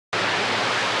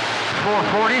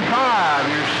445,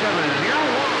 you're 701.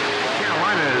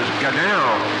 Carolina's got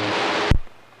down.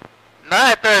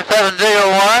 Nice there,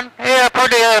 701. Yeah,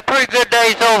 pretty good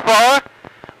day so far.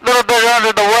 A little bit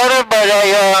under the weather, but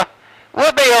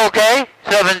we'll be okay.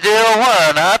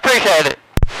 701, I appreciate it.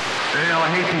 Well, I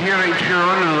hate to hear that you're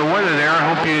under the weather there. I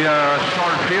hope you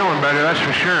start feeling better, that's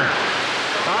for sure.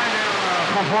 All right,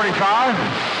 now, 445.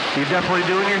 You're definitely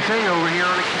doing your thing over here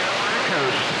on the Carolina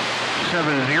coast.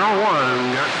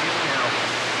 701.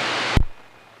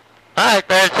 Alright,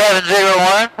 there's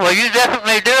 701. Well, you're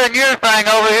definitely doing your thing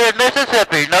over here in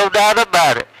Mississippi, no doubt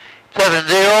about it.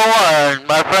 701,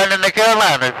 my friend in the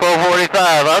Carolinas, 445.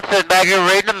 I'll sit back here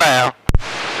reading the mail.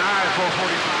 Alright, 445,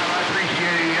 I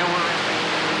appreciate it. Yeah,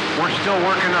 we're still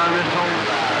working on this whole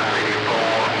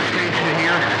station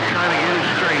here, trying to get it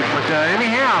straight. But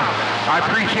anyhow, I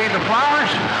appreciate the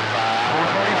flowers.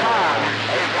 445.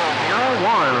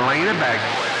 01, laying it back.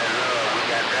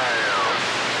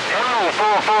 Hello,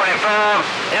 445.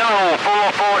 Hello,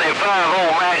 445.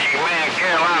 Old Magicman,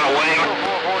 Carolina way.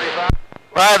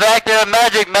 Right back there,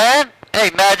 Magicman. Hey,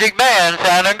 Magicman,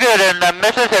 sounding good in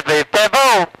Mississippi.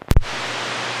 Tempo.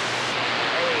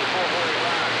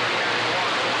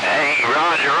 Hey,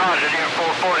 Roger, there,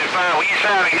 445. Well, you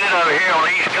sounding good over here on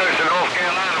the east coast of North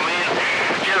Carolina, man.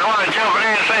 Just want to jump in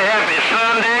and say happy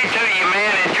Sunday to you,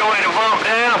 man. Enjoy the bump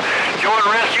down. Enjoy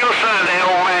the rest of your Sunday,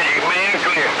 old Magicman.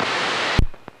 Clear.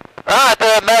 Alright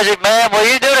there, Magicman. Well,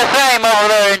 you do the same over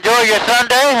there. Enjoy your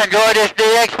Sunday. Enjoy this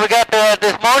DX we got there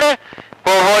this morning.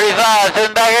 445,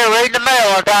 sitting back here reading the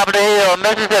mail on top of the hill,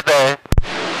 Mississippi.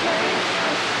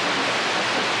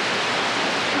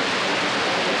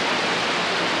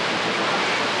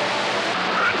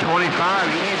 25,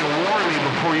 you need to warn me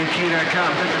before you key that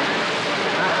competition.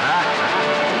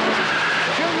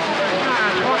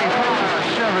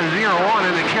 25, 701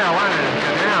 in the Carolinas.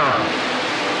 Now.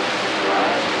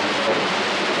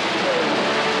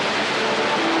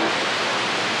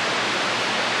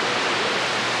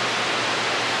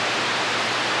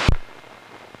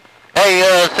 Hey,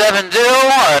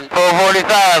 701,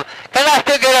 445. Can I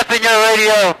still get up in your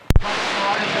radio?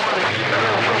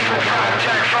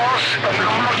 Jack Frost.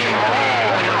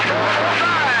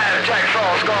 Jack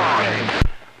Frost gone.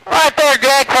 Right there,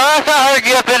 Jack Frost. I heard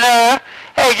you up in there.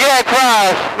 Hey, Jack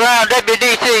Frost, around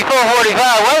WDC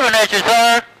 445, waving at you,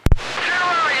 sir.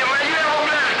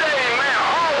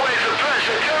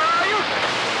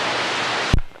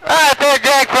 Alright there,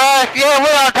 Jack Frost. Yeah,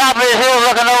 we're on top of this hill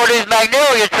looking over these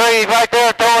magnolia trees right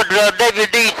there towards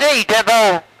WDC,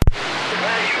 Tempo.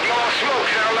 Hey, you blowing smoke,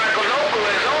 sound like a local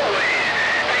as always.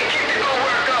 Hey, keep the good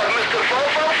work up, Mr.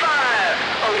 445.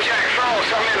 Oh, Jack Frost,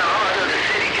 I'm in the heart of the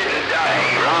city getting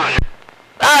hey, Ron.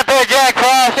 Alright there, Jack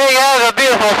Frost. Hey, have a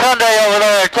beautiful Sunday over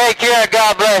there. Take care.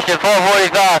 God bless you,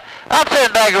 445. I'm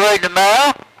sitting back and reading the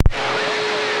mail.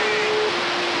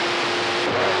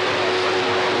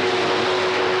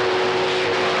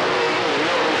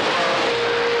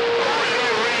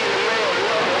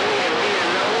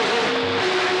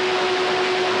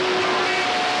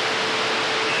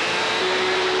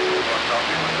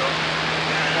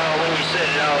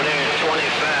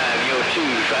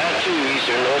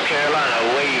 Eastern North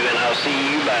Carolina, waving, I'll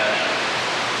see you by.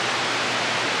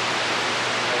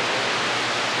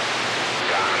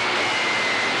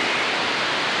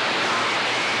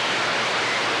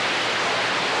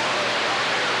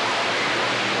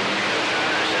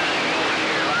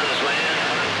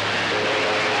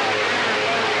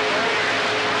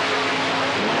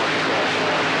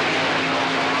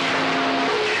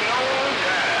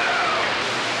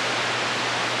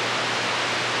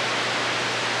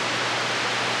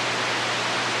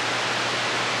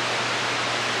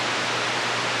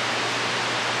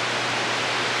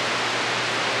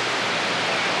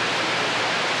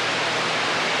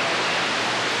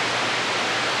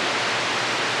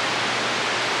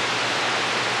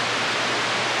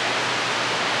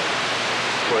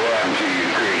 What happened to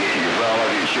you, Cricket? You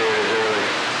followed your shares early?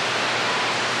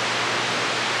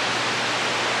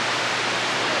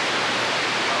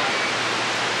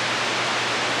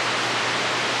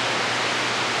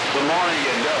 Good morning,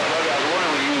 you duck. Look, I was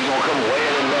wondering when you was going to come away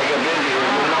and back up in here.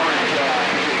 Good morning,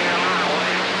 Jack.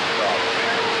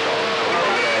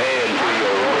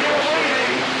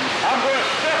 I'm going to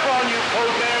step on you,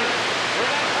 Codeman.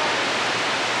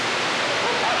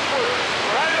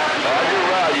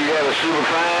 Roger, you have a super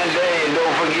fine day, and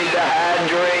don't forget to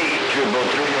hydrate.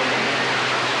 333.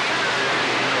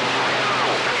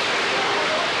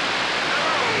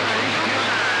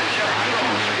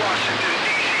 Washington,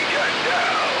 D.C. got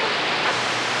down.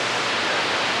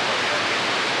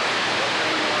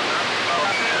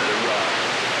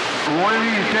 One of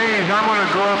these days, I'm going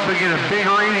to go up and get a big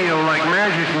radio like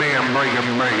Magicman, break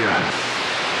 'em.